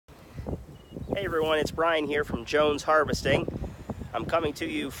Hey everyone, it's Brian here from Jones Harvesting. I'm coming to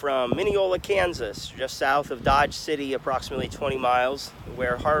you from Mineola, Kansas, just south of Dodge City, approximately 20 miles,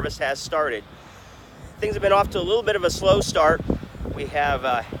 where harvest has started. Things have been off to a little bit of a slow start. We have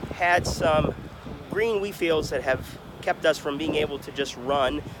had some green wheat fields that have kept us from being able to just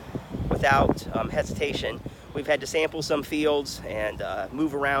run without hesitation. We've had to sample some fields and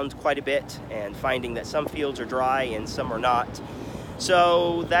move around quite a bit, and finding that some fields are dry and some are not.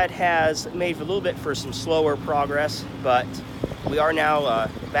 So that has made a little bit for some slower progress, but we are now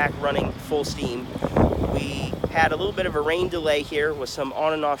back running full steam. We had a little bit of a rain delay here with some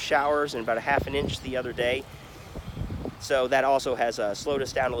on and off showers and about a half an inch the other day. So that also has slowed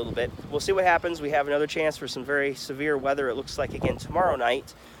us down a little bit. We'll see what happens. We have another chance for some very severe weather, it looks like, again tomorrow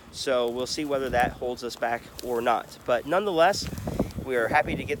night. So we'll see whether that holds us back or not. But nonetheless, we are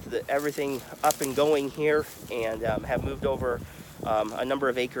happy to get everything up and going here, and have moved over a number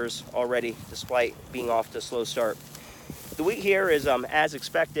of acres already, despite being off to a slow start. The wheat here is as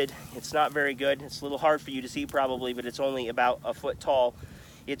expected. It's not very good. It's a little hard for you to see probably, but it's only about a foot tall.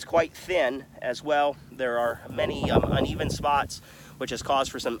 It's quite thin as well. There are many uneven spots, which has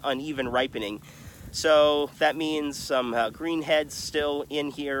caused for some uneven ripening. So that means some green heads still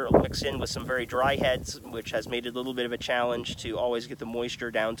in here, mixed in with some very dry heads, which has made it a little bit of a challenge to always get the moisture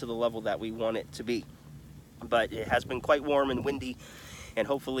down to the level that we want it to be. But it has been quite warm and windy, and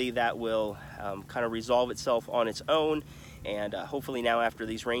hopefully that will kind of resolve itself on its own. And hopefully now, after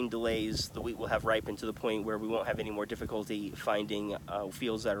these rain delays, the wheat will have ripened to the point where we won't have any more difficulty finding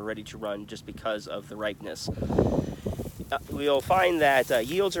fields that are ready to run just because of the ripeness. We'll find that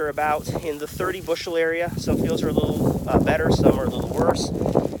yields are about in the 30 bushel area. Some fields are a little better, some are a little worse.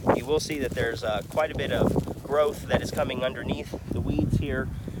 You will see that there's quite a bit of growth that is coming underneath the weeds here,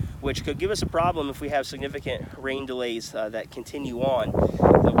 which could give us a problem if we have significant rain delays that continue on.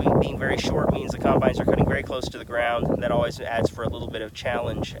 The wheat being very short means the combines are cutting very close to the ground. That always adds for a little bit of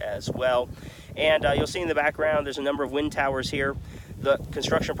challenge as well. And you'll see in the background there's a number of wind towers here. The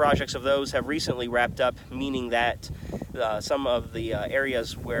construction projects of those have recently wrapped up, meaning that some of the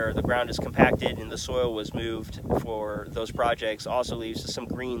areas where the ground is compacted and the soil was moved for those projects also leaves some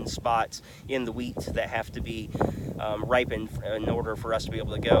green spots in the wheat that have to be ripened in order for us to be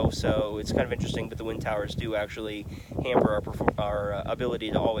able to go. So it's kind of interesting, but the wind towers do actually hamper our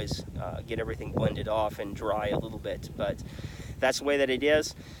ability to always get everything blended off and dry a little bit. But that's the way that it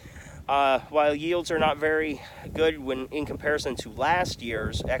is. While yields are not very good when in comparison to last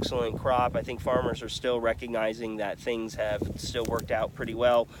year's excellent crop, I think farmers are still recognizing that things have still worked out pretty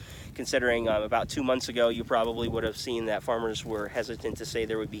well. Considering about 2 months ago, you probably would have seen that farmers were hesitant to say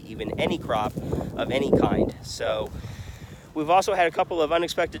there would be even any crop of any kind. So we've also had a couple of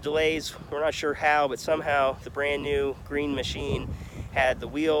unexpected delays. We're not sure how, but somehow the brand new green machine had the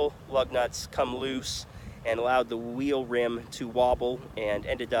wheel lug nuts come loose and allowed the wheel rim to wobble and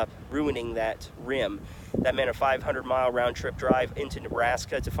ended up ruining that rim. That meant a 500-mile round-trip drive into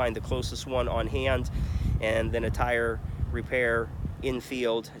Nebraska to find the closest one on hand, and then a tire repair in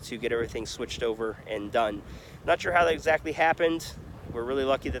field to get everything switched over and done. Not sure how that exactly happened. We're really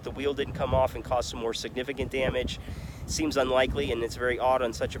lucky that the wheel didn't come off and cause some more significant damage. Seems unlikely, and it's very odd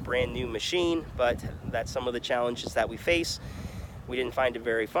on such a brand new machine, but that's some of the challenges that we face. We didn't find it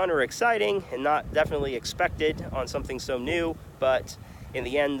very fun or exciting, and not definitely expected on something so new, but in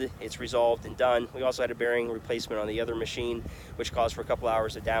the end, it's resolved and done. We also had a bearing replacement on the other machine, which caused for a couple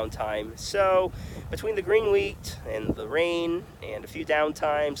hours of downtime. So between the green wheat and the rain and a few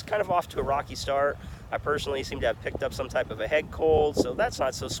downtimes, kind of off to a rocky start. I personally seem to have picked up some type of a head cold, so that's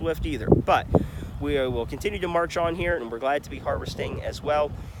not so swift either. But we will continue to march on here, and we're glad to be harvesting as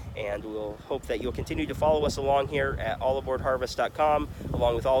well. And we'll hope that you'll continue to follow us along here at allaboardharvest.com,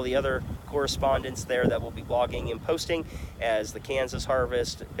 along with all the other correspondents there that will be blogging and posting, as the Kansas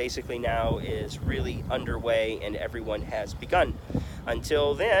harvest basically now is really underway and everyone has begun.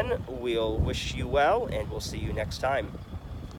 Until then, we'll wish you well, and we'll see you next time.